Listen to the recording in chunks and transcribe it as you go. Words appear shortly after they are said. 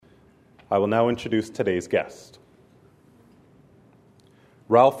I will now introduce today's guest.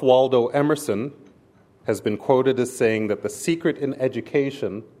 Ralph Waldo Emerson has been quoted as saying that the secret in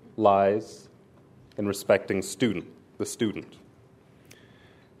education lies in respecting the student.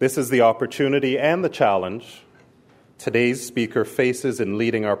 This is the opportunity and the challenge today's speaker faces in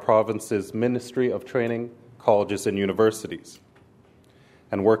leading our province's Ministry of Training, Colleges and Universities,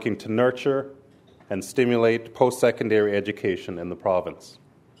 and working to nurture and stimulate post-secondary education in the province.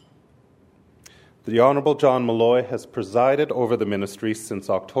 The Honourable John Malloy has presided over the ministry since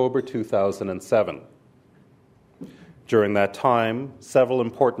October 2007. During that time, several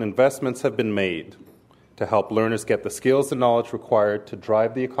important investments have been made to help learners get the skills and knowledge required to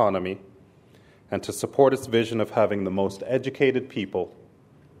drive the economy and to support its vision of having the most educated people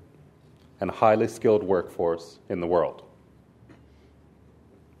and highly skilled workforce in the world.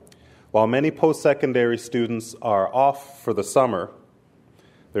 While many post-secondary students are off for the summer,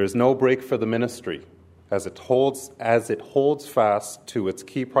 there is no break for the ministry as it holds fast to its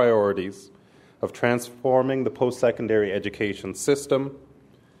key priorities of transforming the post-secondary education system,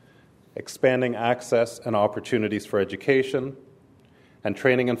 expanding access and opportunities for education, and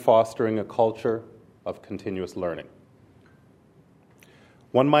training and fostering a culture of continuous learning.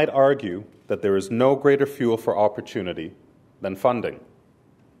 One might argue that there is no greater fuel for opportunity than funding.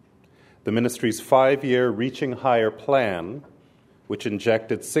 The ministry's 5-year Reaching Higher plan, which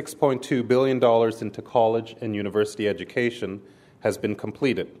injected $6.2 billion into college and university education, has been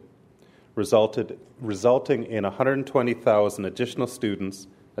completed, resulting in 120,000 additional students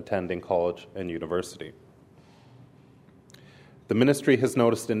attending college and university. The ministry has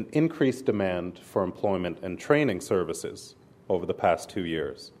noticed an increased demand for employment and training services over the past 2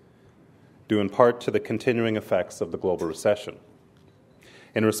 years, due in part to the continuing effects of the global recession.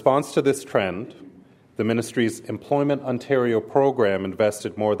 In response to this trend, the ministry's Employment Ontario program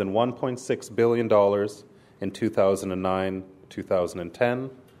invested more than $1.6 billion in 2009, 2010,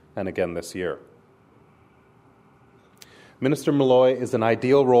 and again this year. Minister Malloy is an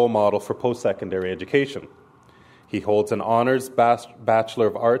ideal role model for post-secondary education. He holds an Honours Bachelor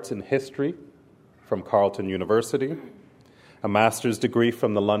of Arts in History from Carleton University, a Master's degree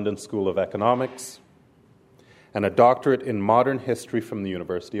from the London School of Economics, and a doctorate in Modern History from the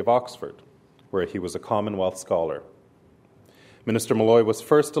University of Oxford, where he was a Commonwealth Scholar. Minister Malloy was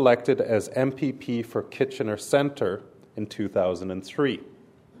first elected as MPP for Kitchener Centre in 2003.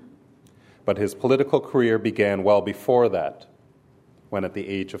 But his political career began well before that, when at the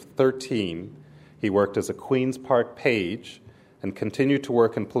age of 13, he worked as a Queen's Park page and continued to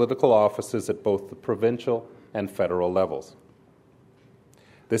work in political offices at both the provincial and federal levels.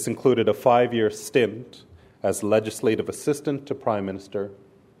 This included a 5-year stint as legislative assistant to Prime Minister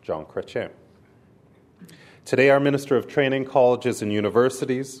Jean Chrétien. Today, our Minister of Training, Colleges and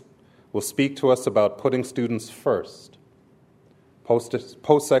Universities will speak to us about putting students first,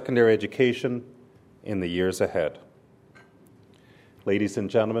 post-secondary education in the years ahead. Ladies and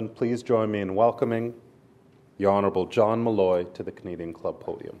gentlemen, please join me in welcoming the Honourable John Malloy to the Canadian Club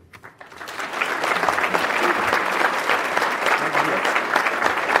podium.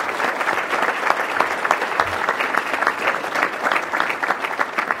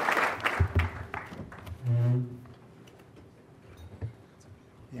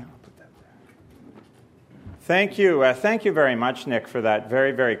 Thank you. Thank you very much, Nick, for that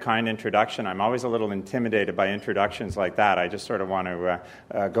very, very kind introduction. I'm always a little intimidated by introductions like that. I just sort of want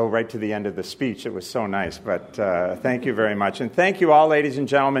to go right to the end of the speech. It was so nice, but thank you very much. And thank you all, ladies and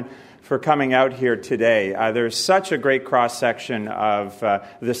gentlemen, for coming out here today. There's such a great cross-section of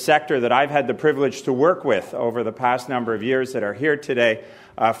the sector that I've had the privilege to work with over the past number of years that are here today.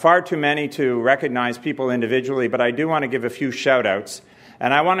 Far too many to recognize people individually, but I do want to give a few shout-outs.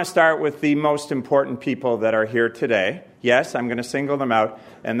 And I want to start with the most important people that are here today. Yes, I'm going to single them out,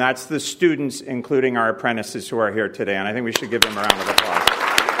 and that's the students, including our apprentices who are here today. And I think we should give them a round of applause.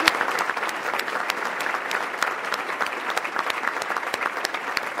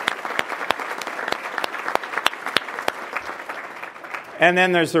 And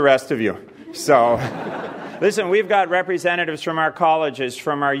then there's the rest of you. So, listen, we've got representatives from our colleges,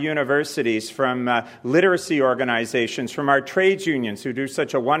 from our universities, from literacy organizations, from our trades unions who do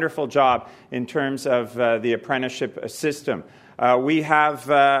such a wonderful job in terms of the apprenticeship system. We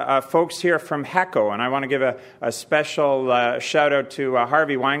have folks here from HECO, and I want to give a special shout-out to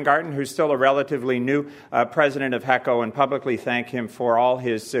Harvey Weingarten, who's still a relatively new president of HECO, and publicly thank him for all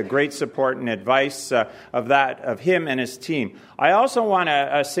his great support and advice of him and his team. I also want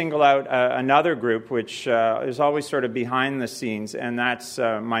to single out another group, which is always sort of behind the scenes, and that's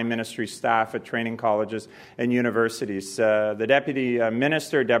my ministry staff at training colleges and universities. The Deputy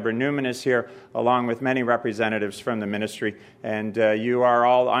Minister, Deborah Newman, is here, along with many representatives from the ministry. And you are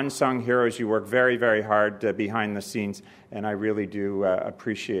all unsung heroes. You work very, very hard behind the scenes, and I really do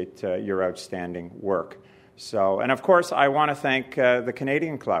appreciate your outstanding work. And of course, I want to thank the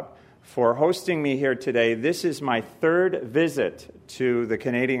Canadian Club for hosting me here today. This is my third visit to the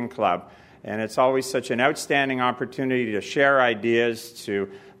Canadian Club, and it's always such an outstanding opportunity to share ideas, to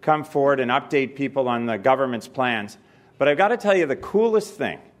come forward and update people on the government's plans. But I've got to tell you, the coolest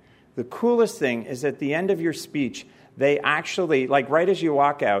thing is at the end of your speech, they actually, like right as you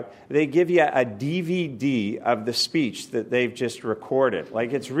walk out, they give you a DVD of the speech that they've just recorded.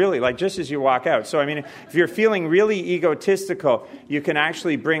 Like it's really, like just as you walk out. So, I mean, if you're feeling really egotistical, you can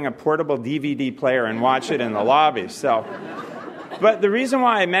actually bring a portable DVD player and watch it in the lobby. But the reason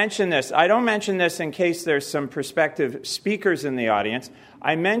why I mention this, I don't mention this in case there's some prospective speakers in the audience.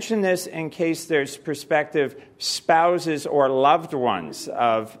 I mention this in case there's prospective spouses or loved ones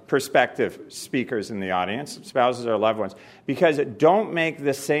of prospective speakers in the audience, spouses or loved ones, because don't make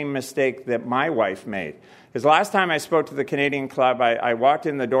the same mistake that my wife made. Because last time I spoke to the Canadian Club, I walked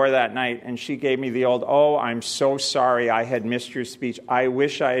in the door that night and she gave me the old, "Oh, I'm so sorry I had missed your speech. I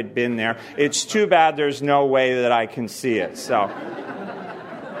wish I had been there. It's too bad there's no way that I can see it." So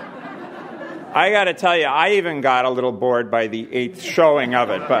I got to tell you, I even got a little bored by the 8th showing of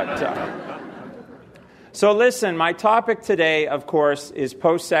it. So listen, my topic today, of course, is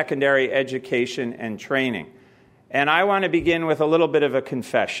post-secondary education and training. And I want to begin with a little bit of a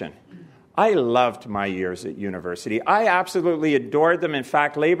confession. I loved my years at university. I absolutely adored them. In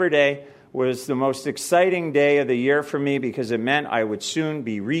fact, Labor Day was the most exciting day of the year for me because it meant I would soon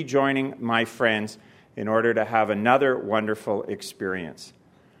be rejoining my friends in order to have another wonderful experience.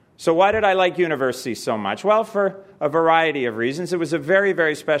 So why did I like university so much? Well, for a variety of reasons. It was a very,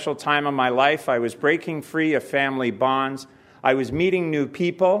 very special time of my life. I was breaking free of family bonds. I was meeting new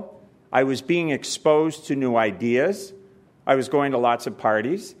people. I was being exposed to new ideas. I was going to lots of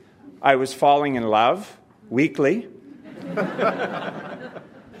parties. I was falling in love weekly. I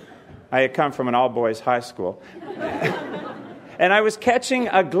had come from an all-boys high school. And I was catching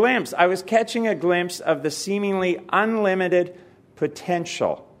a glimpse of the seemingly unlimited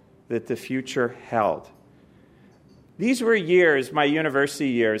potential that the future held. These were years, my university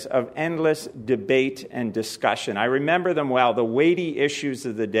years, of endless debate and discussion. I remember them well, the weighty issues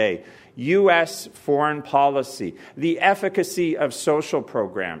of the day, U.S. foreign policy, the efficacy of social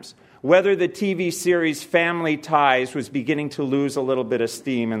programs, whether the TV series Family Ties was beginning to lose a little bit of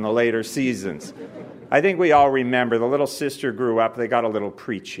steam in the later seasons. I think we all remember the little sister grew up, they got a little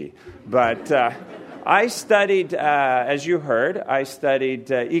preachy. But I studied, as you heard,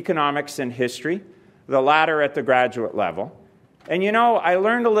 economics and history, the latter at the graduate level. And you know, I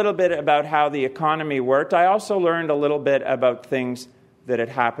learned a little bit about how the economy worked. I also learned a little bit about things that had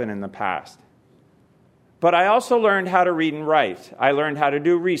happened in the past. But I also learned how to read and write. I learned how to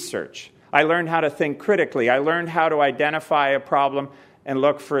do research. I learned how to think critically. I learned how to identify a problem and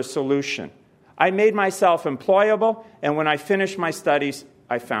look for a solution. I made myself employable, and when I finished my studies,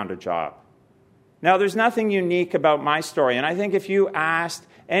 I found a job. Now, there's nothing unique about my story, and I think if you asked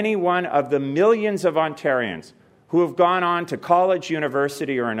any one of the millions of Ontarians who have gone on to college,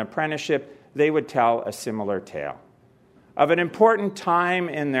 university, or an apprenticeship, they would tell a similar tale of an important time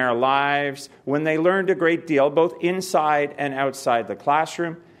in their lives when they learned a great deal, both inside and outside the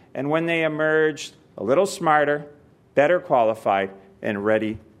classroom, and when they emerged a little smarter, better qualified, and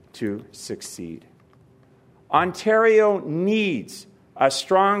ready to succeed. Ontario needs a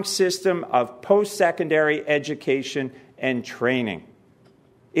strong system of post-secondary education and training.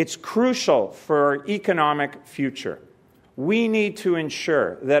 It's crucial for our economic future. We need to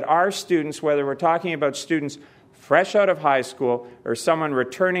ensure that our students, whether we're talking about students fresh out of high school or someone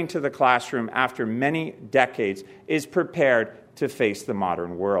returning to the classroom after many decades, is prepared to face the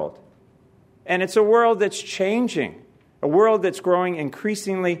modern world. And it's a world that's changing, a world that's growing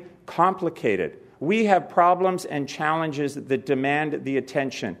increasingly complicated. We have problems and challenges that demand the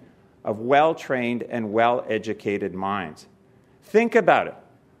attention of well-trained and well-educated minds. Think about it.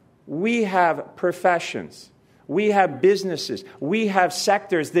 We have professions, we have businesses, we have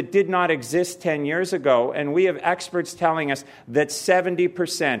sectors that did not exist 10 years ago, and we have experts telling us that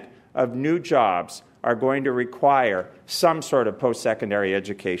 70% of new jobs are going to require some sort of post-secondary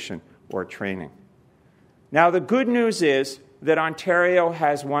education or training. Now, the good news is that Ontario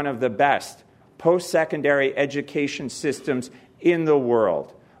has one of the best post-secondary education systems in the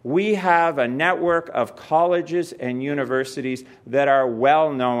world. We have a network of colleges and universities that are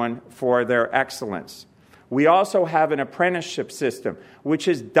well known for their excellence. We also have an apprenticeship system, which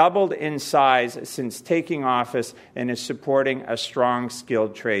has doubled in size since taking office and is supporting a strong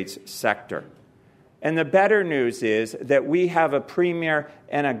skilled trades sector. And the better news is that we have a premier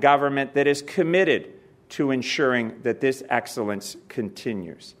and a government that is committed to ensuring that this excellence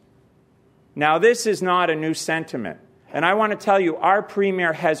continues. Now, this is not a new sentiment. And I want to tell you, our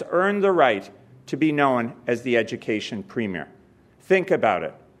premier has earned the right to be known as the education premier. Think about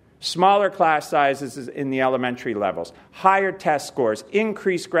it. Smaller class sizes in the elementary levels, higher test scores,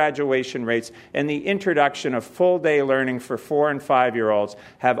 increased graduation rates, and the introduction of full-day learning for 4- and 5-year-olds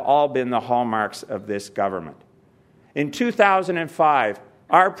have all been the hallmarks of this government. In 2005,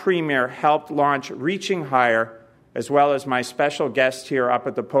 our premier helped launch Reaching Higher, as well as my special guest here up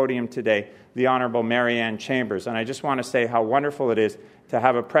at the podium today, the Honourable Marianne Chambers. And I just want to say how wonderful it is to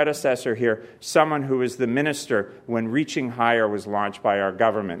have a predecessor here, someone who was the minister when Reaching Higher was launched by our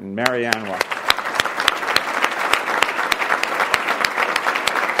government. And Marianne will.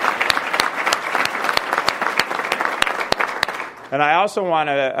 And I also want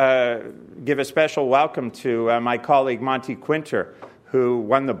to give a special welcome to my colleague Monty Quinter, who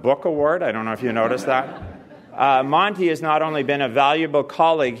won the Book Award. I don't know if you noticed that. Monty has not only been a valuable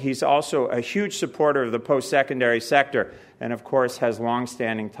colleague, he's also a huge supporter of the post-secondary sector and, of course, has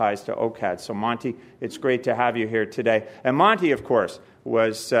long-standing ties to OCAD. So, Monty, it's great to have you here today. And Monty, of course,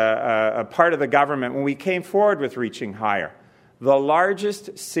 was a part of the government when we came forward with Reaching Higher, the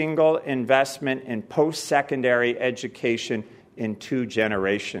largest single investment in post-secondary education in 2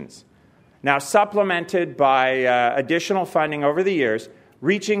 generations. Now, supplemented by additional funding over the years,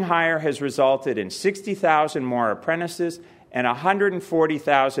 Reaching Higher has resulted in 60,000 more apprentices and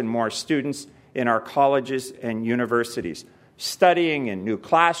 140,000 more students in our colleges and universities, studying in new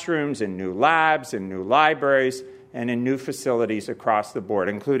classrooms, in new labs, in new libraries, and in new facilities across the board,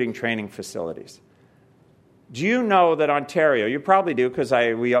 including training facilities. Do you know that Ontario, you probably do because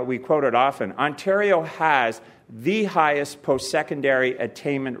we quote it often, Ontario has the highest post-secondary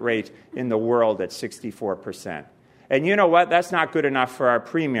attainment rate in the world at 64%. And you know what? That's not good enough for our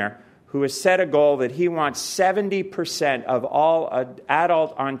premier, who has set a goal that he wants 70% of all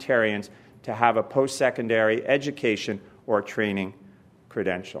adult Ontarians to have a post-secondary education or training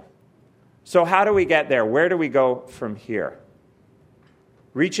credential. So how do we get there? Where do we go from here?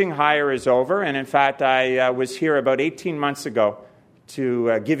 Reaching Higher is over, and in fact, I was here about 18 months ago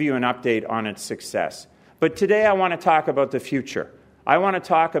to give you an update on its success. But today I want to talk about the future. I want to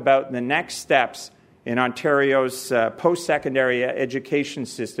talk about the next steps in Ontario's post-secondary education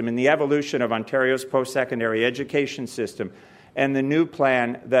system, in the evolution of Ontario's post-secondary education system, and the new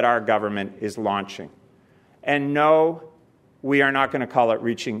plan that our government is launching. And no, we are not going to call it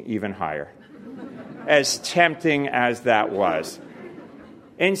Reaching Even Higher, as tempting as that was.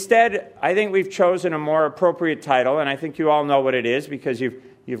 Instead, I think we've chosen a more appropriate title, and I think you all know what it is because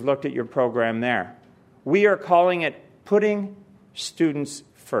you've looked at your program there. We are calling it Putting Students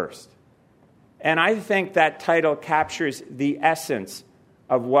First. And I think that title captures the essence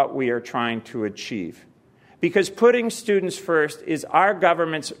of what we are trying to achieve. Because putting students first is our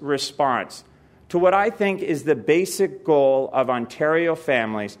government's response to what I think is the basic goal of Ontario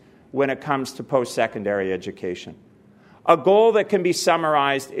families when it comes to post-secondary education. A goal that can be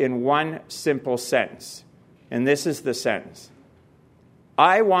summarized in one simple sentence. And this is the sentence.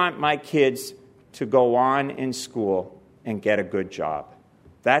 I want my kids to go on in school and get a good job.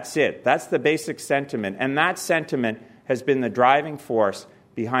 That's it. That's the basic sentiment. And that sentiment has been the driving force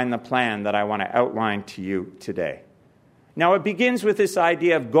behind the plan that I want to outline to you today. Now, it begins with this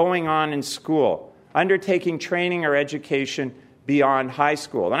idea of going on in school, undertaking training or education beyond high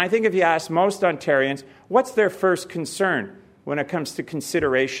school. And I think if you ask most Ontarians, what's their first concern when it comes to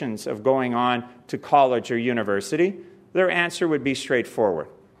considerations of going on to college or university? Their answer would be straightforward.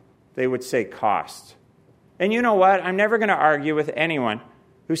 They would say cost. And you know what? I'm never going to argue with anyone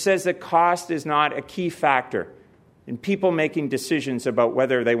who says that cost is not a key factor in people making decisions about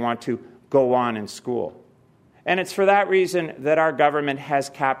whether they want to go on in school. And it's for that reason that our government has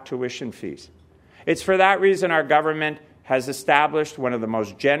capped tuition fees. It's for that reason our government has established one of the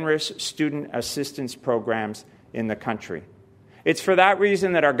most generous student assistance programs in the country. It's for that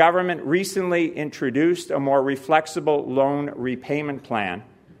reason that our government recently introduced a more reflexible loan repayment plan.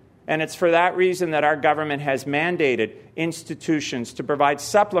 And it's for that reason that our government has mandated institutions to provide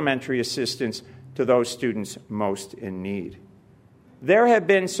supplementary assistance to those students most in need. There have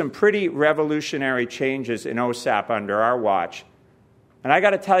been some pretty revolutionary changes in OSAP under our watch. And I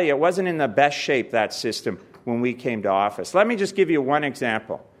got to tell you, it wasn't in the best shape, that system, when we came to office. Let me just give you one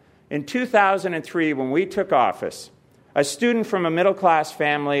example. In 2003, when we took office, a student from a middle-class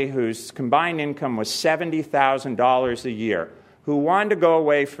family whose combined income was $70,000 a year, who wanted to go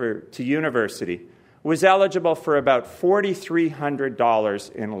away to university, was eligible for about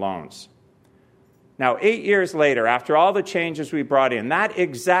 $4,300 in loans. Now, 8 years later, after all the changes we brought in, that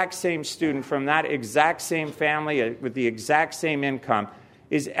exact same student from that exact same family with the exact same income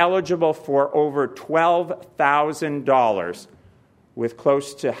is eligible for over $12,000, with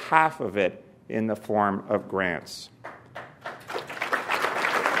close to half of it in the form of grants.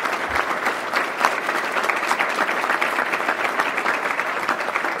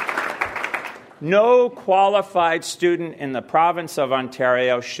 No qualified student in the province of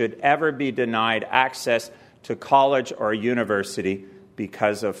Ontario should ever be denied access to college or university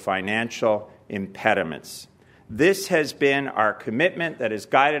because of financial impediments. This has been our commitment that has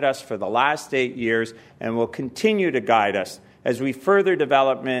guided us for the last 8 years and will continue to guide us as we further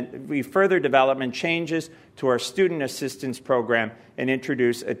development changes to our student assistance program and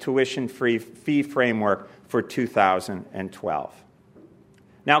introduce a tuition-free fee framework for 2012.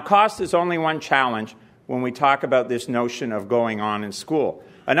 Now, cost is only one challenge when we talk about this notion of going on in school.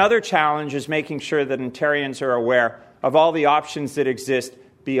 Another challenge is making sure that Ontarians are aware of all the options that exist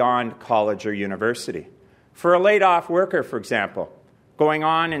beyond college or university. For a laid-off worker, for example, going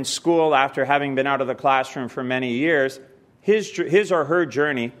on in school after having been out of the classroom for many years, his or her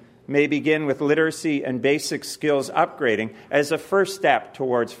journey may begin with literacy and basic skills upgrading as a first step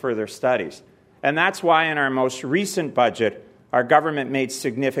towards further studies. And that's why in our most recent budget, our government made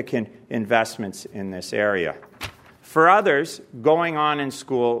significant investments in this area. For others, going on in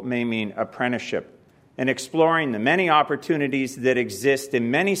school may mean apprenticeship and exploring the many opportunities that exist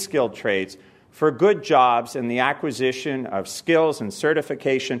in many skilled trades for good jobs and the acquisition of skills and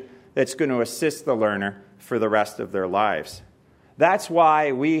certification that's going to assist the learner for the rest of their lives. That's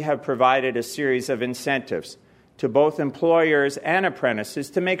why we have provided a series of incentives to both employers and apprentices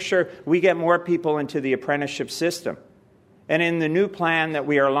to make sure we get more people into the apprenticeship system. And in the new plan that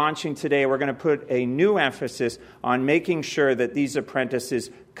we are launching today, we're going to put a new emphasis on making sure that these apprentices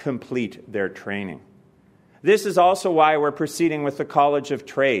complete their training. This is also why we're proceeding with the College of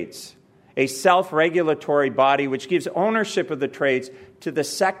Trades, a self-regulatory body which gives ownership of the trades to the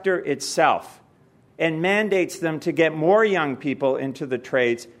sector itself and mandates them to get more young people into the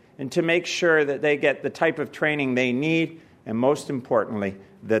trades and to make sure that they get the type of training they need and, most importantly,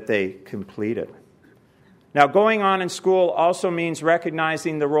 that they complete it. Now, going on in school also means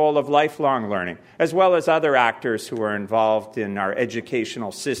recognizing the role of lifelong learning, as well as other actors who are involved in our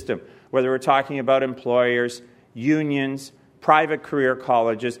educational system, whether we're talking about employers, unions, private career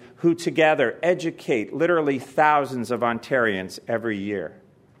colleges, who together educate literally thousands of Ontarians every year.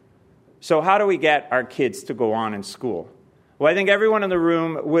 So how do we get our kids to go on in school? Well, I think everyone in the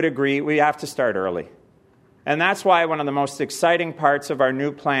room would agree we have to start early. And that's why one of the most exciting parts of our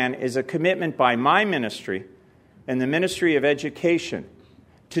new plan is a commitment by my ministry and the Ministry of Education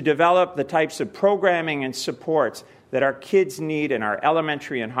to develop the types of programming and supports that our kids need in our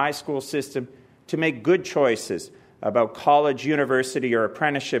elementary and high school system to make good choices about college, university, or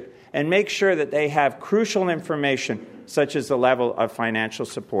apprenticeship, and make sure that they have crucial information such as the level of financial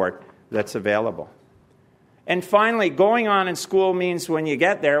support that's available. And finally, going on in school means when you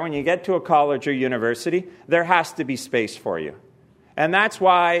get there, when you get to a college or university, there has to be space for you. And that's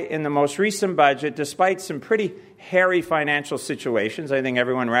why in the most recent budget, despite some pretty hairy financial situations, I think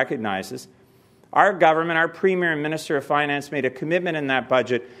everyone recognizes, our government, our Premier and Minister of Finance made a commitment in that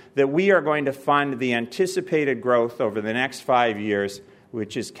budget that we are going to fund the anticipated growth over the next 5 years,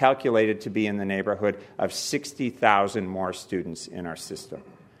 which is calculated to be in the neighborhood of 60,000 more students in our system.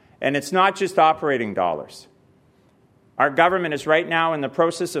 And it's not just operating dollars. Our government is right now in the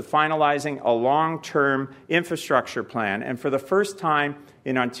process of finalizing a long-term infrastructure plan, and for the first time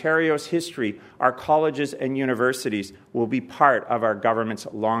in Ontario's history, our colleges and universities will be part of our government's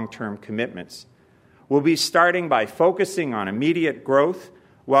long-term commitments. We'll be starting by focusing on immediate growth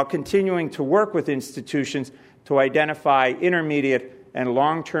while continuing to work with institutions to identify intermediate and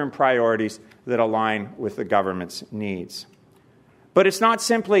long-term priorities that align with the government's needs. But it's not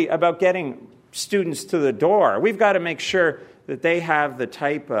simply about getting students to the door. We've got to make sure that they have the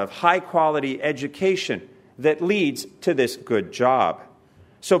type of high-quality education that leads to this good job.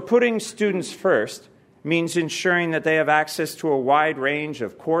 So putting students first means ensuring that they have access to a wide range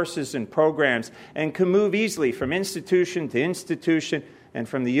of courses and programs and can move easily from institution to institution, and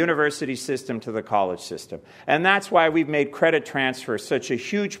from the university system to the college system. And that's why we've made credit transfer such a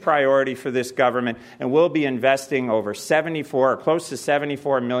huge priority for this government, and we'll be investing over close to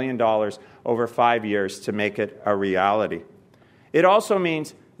 $74 million over 5 years to make it a reality. It also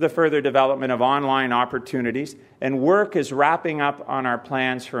means the further development of online opportunities, and work is wrapping up on our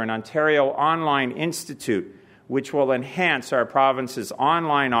plans for an Ontario Online Institute, which will enhance our province's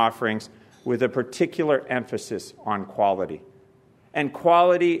online offerings with a particular emphasis on quality. And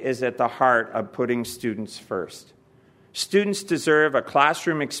quality is at the heart of putting students first. Students deserve a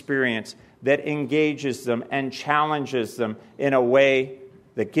classroom experience that engages them and challenges them in a way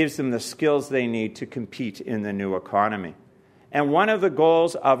that gives them the skills they need to compete in the new economy. And one of the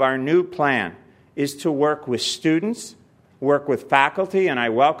goals of our new plan is to work with students, work with faculty, and I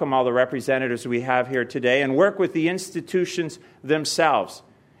welcome all the representatives we have here today, and work with the institutions themselves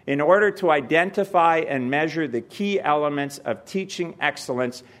in order to identify and measure the key elements of teaching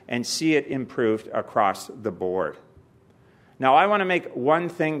excellence and see it improved across the board. Now, I want to make one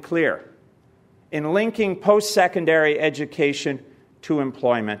thing clear. In linking post-secondary education to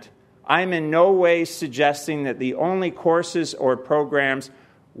employment, I'm in no way suggesting that the only courses or programs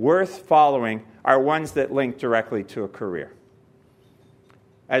worth following are ones that link directly to a career.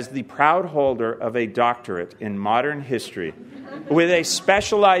 As the proud holder of a doctorate in modern history with a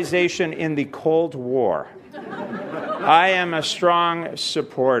specialization in the Cold War, I am a strong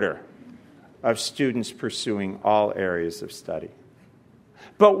supporter of students pursuing all areas of study.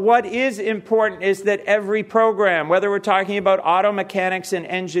 But what is important is that every program, whether we're talking about auto mechanics and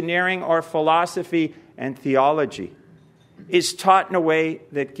engineering or philosophy and theology, is taught in a way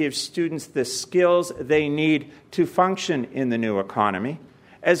that gives students the skills they need to function in the new economy,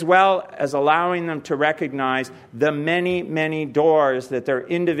 as well as allowing them to recognize the many, many doors that their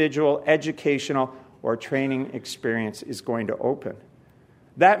individual educational or training experience is going to open.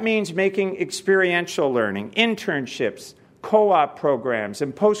 That means making experiential learning, internships, co-op programs,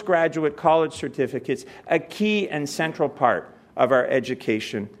 and postgraduate college certificates a key and central part of our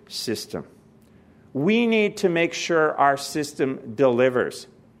education system. We need to make sure our system delivers.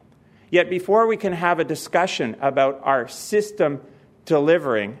 Yet before we can have a discussion about our system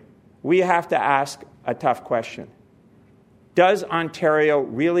delivering, we have to ask a tough question. Does Ontario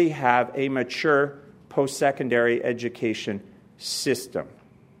really have a mature post-secondary education system?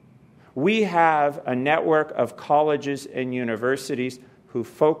 We have a network of colleges and universities who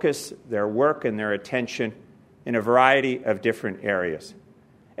focus their work and their attention in a variety of different areas.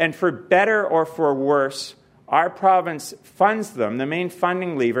 And for better or for worse, our province funds them. The main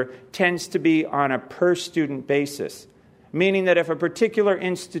funding lever tends to be on a per-student basis, meaning that if a particular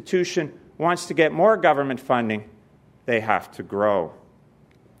institution wants to get more government funding, they have to grow.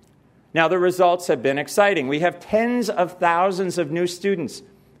 Now, the results have been exciting. We have tens of thousands of new students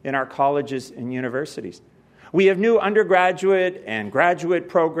in our colleges and universities. We have new undergraduate and graduate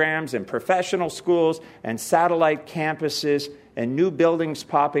programs and professional schools and satellite campuses and new buildings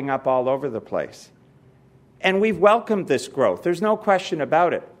popping up all over the place. And we've welcomed this growth. There's no question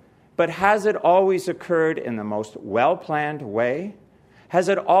about it. But has it always occurred in the most well-planned way? Has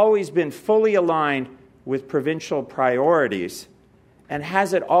it always been fully aligned with provincial priorities? And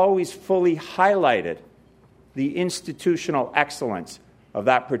has it always fully highlighted the institutional excellence of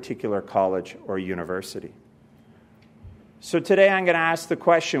that particular college or university? So today I'm going to ask the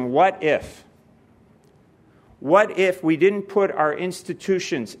question, what if? What if we didn't put our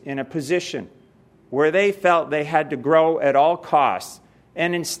institutions in a position where they felt they had to grow at all costs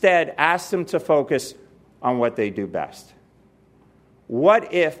and instead asked them to focus on what they do best?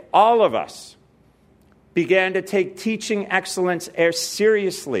 What if all of us began to take teaching excellence as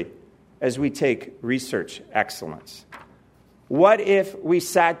seriously as we take research excellence? What if we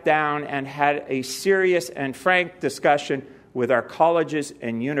sat down and had a serious and frank discussion with our colleges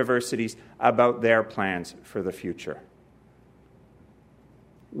and universities about their plans for the future?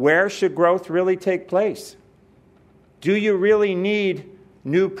 Where should growth really take place? Do you really need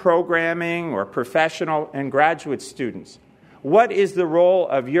new programming or professional and graduate students? What is the role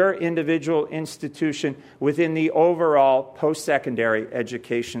of your individual institution within the overall post-secondary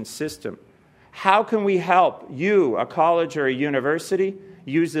education system? How can we help you, a college or a university,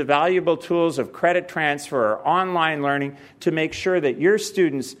 use the valuable tools of credit transfer or online learning to make sure that your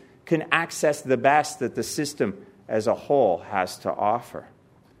students can access the best that the system as a whole has to offer?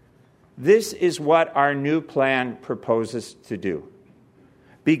 This is what our new plan proposes to do.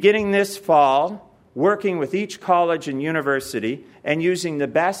 Beginning this fall, working with each college and university and using the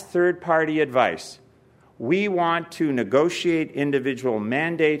best third-party advice, we want to negotiate individual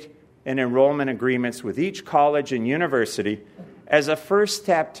mandate and enrollment agreements with each college and university as a first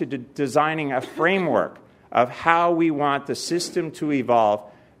step to designing a framework of how we want the system to evolve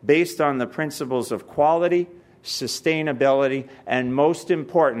based on the principles of quality, sustainability, and most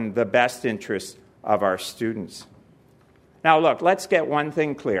important, the best interests of our students. Now look, let's get one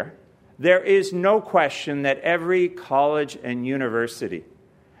thing clear. There is no question that every college and university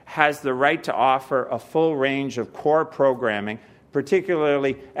has the right to offer a full range of core programming,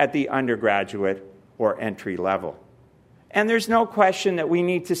 particularly at the undergraduate or entry level. And there's no question that we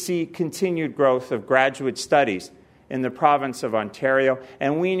need to see continued growth of graduate studies in the province of Ontario,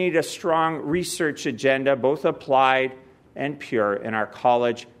 and we need a strong research agenda, both applied and pure, in our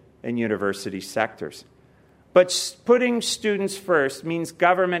college and university sectors. But putting students first means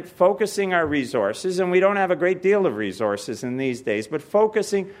government focusing our resources, and we don't have a great deal of resources in these days, but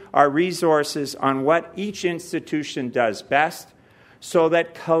focusing our resources on what each institution does best so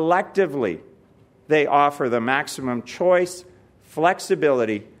that collectively they offer the maximum choice,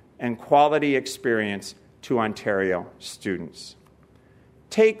 flexibility, and quality experience to Ontario students.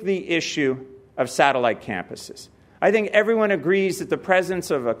 Take the issue of satellite campuses. I think everyone agrees that the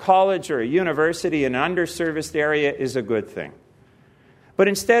presence of a college or a university in an underserviced area is a good thing. But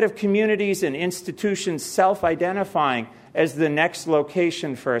instead of communities and institutions self-identifying as the next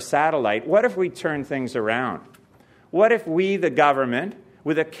location for a satellite, what if we turn things around? What if we, the government,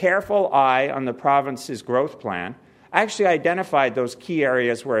 with a careful eye on the province's growth plan, actually identified those key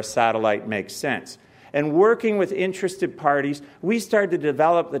areas where a satellite makes sense? And working with interested parties, we started to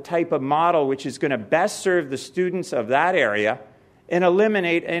develop the type of model which is going to best serve the students of that area and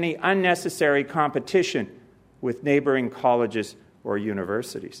eliminate any unnecessary competition with neighboring colleges or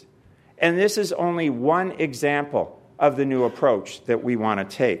universities. And this is only one example of the new approach that we want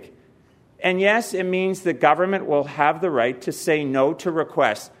to take. And yes, it means the government will have the right to say no to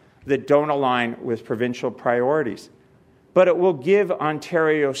requests that don't align with provincial priorities. But it will give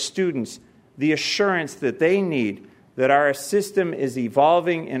Ontario students the assurance that they need that our system is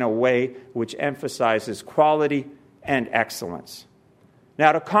evolving in a way which emphasizes quality and excellence.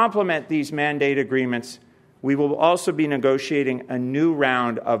 Now, to complement these mandate agreements, we will also be negotiating a new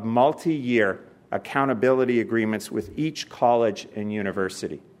round of multi-year accountability agreements with each college and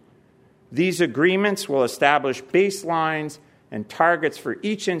university. These agreements will establish baselines and targets for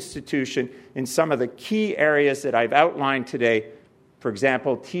each institution in some of the key areas that I've outlined today. For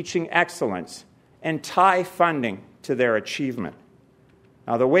example, teaching excellence, and tie funding to their achievement.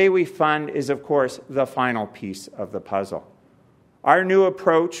 Now, the way we fund is, of course, the final piece of the puzzle. Our new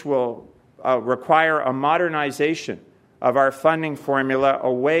approach will require a modernization of our funding formula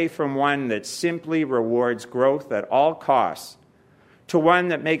away from one that simply rewards growth at all costs to one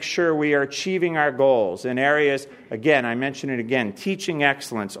that makes sure we are achieving our goals in areas, again, I mention it again, teaching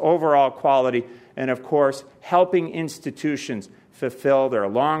excellence, overall quality, and, of course, helping institutions fulfill their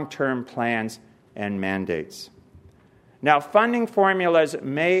long-term plans and mandates. Now, funding formulas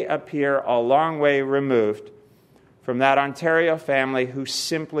may appear a long way removed from that Ontario family who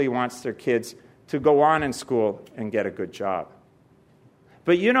simply wants their kids to go on in school and get a good job.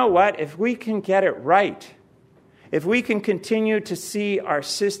 But you know what? If we can get it right, if we can continue to see our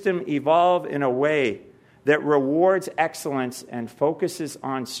system evolve in a way that rewards excellence and focuses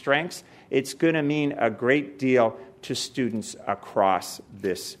on strengths, it's going to mean a great deal to students across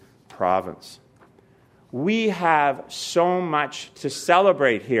this province. We have so much to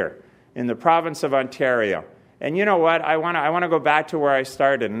celebrate here in the province of Ontario. And you know what? I want to go back to where I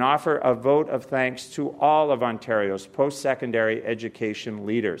started and offer a vote of thanks to all of Ontario's post-secondary education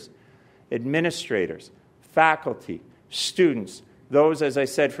leaders, administrators, faculty, students, those, as I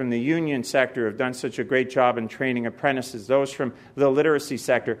said, from the union sector have done such a great job in training apprentices, those from the literacy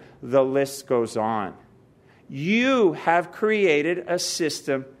sector, the list goes on. You have created a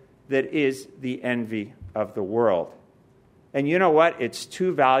system that is the envy of the world. And you know what? It's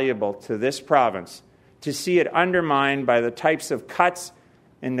too valuable to this province to see it undermined by the types of cuts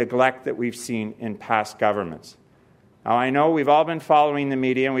and neglect that we've seen in past governments. Now, I know we've all been following the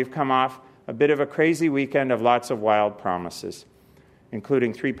media, and we've come off a bit of a crazy weekend of lots of wild promises,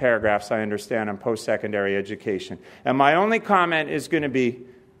 including 3 paragraphs, I understand, on post-secondary education. And my only comment is going to be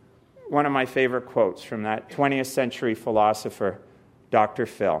one of my favorite quotes from that 20th century philosopher, Dr.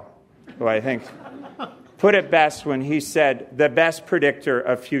 Phil, who I think put it best when he said, "The best predictor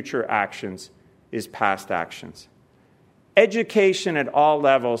of future actions is past actions." Education at all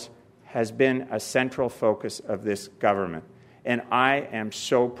levels has been a central focus of this government, and I am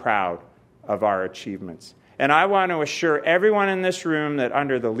so proud of our achievements. And I want to assure everyone in this room that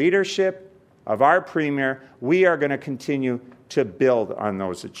under the leadership of our Premier, we are going to continue to build on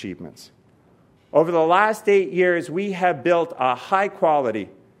those achievements. Over the last 8 years, we have built a high-quality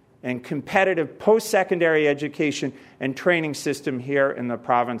and competitive post-secondary education and training system here in the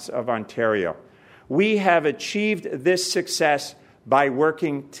province of Ontario. We have achieved this success by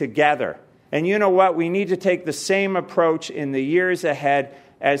working together. And you know what? We need to take the same approach in the years ahead,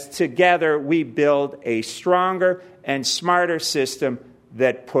 as together we build a stronger and smarter system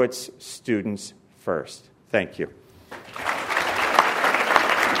that puts students first. Thank you.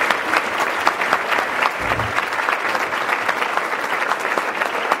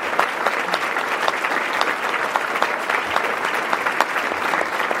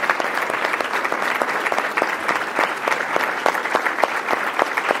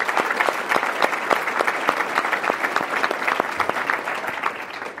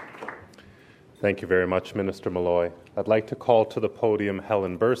 Thank you very much, Minister Malloy. I'd like to call to the podium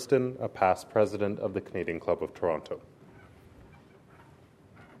Helen Burston, a past president of the Canadian Club of Toronto.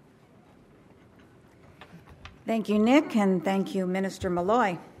 Thank you, Nick, and thank you, Minister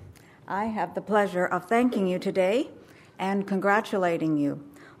Malloy. I have the pleasure of thanking you today and congratulating you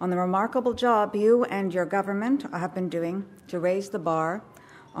on the remarkable job you and your government have been doing to raise the bar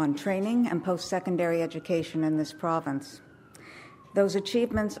on training and post-secondary education in this province. Those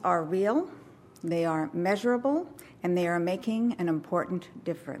achievements are real, they are measurable, and they are making an important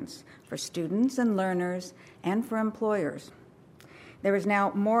difference for students and learners and for employers. There is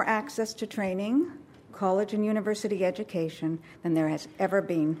now more access to training, college and university education than there has ever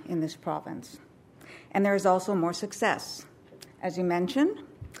been in this province. And there is also more success. As you mentioned,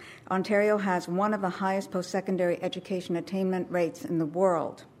 Ontario has one of the highest post-secondary education attainment rates in the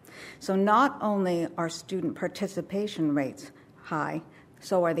world. So not only are student participation rates high,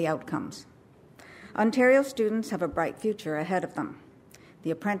 so are the outcomes. Ontario students have a bright future ahead of them.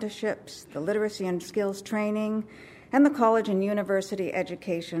 The apprenticeships, the literacy and skills training, and the college and university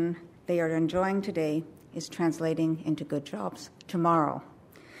education they are enjoying today is translating into good jobs tomorrow.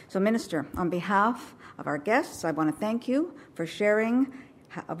 So, Minister, on behalf of our guests, I want to thank you for sharing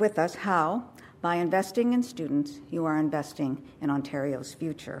with us how, by investing in students, you are investing in Ontario's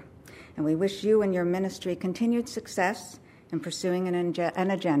future. And we wish you and your ministry continued success in pursuing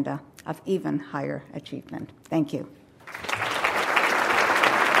an agenda of even higher achievement. Thank you.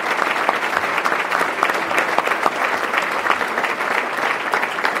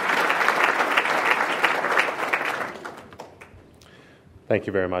 Thank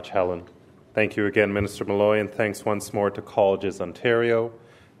you very much, Helen. Thank you again, Minister Malloy, and thanks once more to Colleges Ontario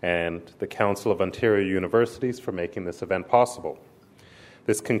and the Council of Ontario Universities for making this event possible.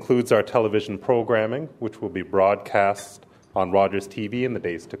 This concludes our television programming, which will be broadcast on Rogers TV in the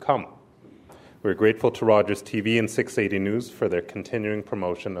days to come. We're grateful to Rogers TV and 680 News for their continuing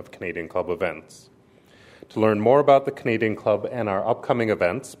promotion of Canadian Club events. To learn more about the Canadian Club and our upcoming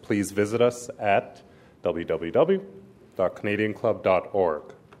events, please visit us at www.canadianclub.org.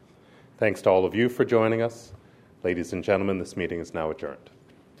 Thanks to all of you for joining us. Ladies and gentlemen, this meeting is now adjourned.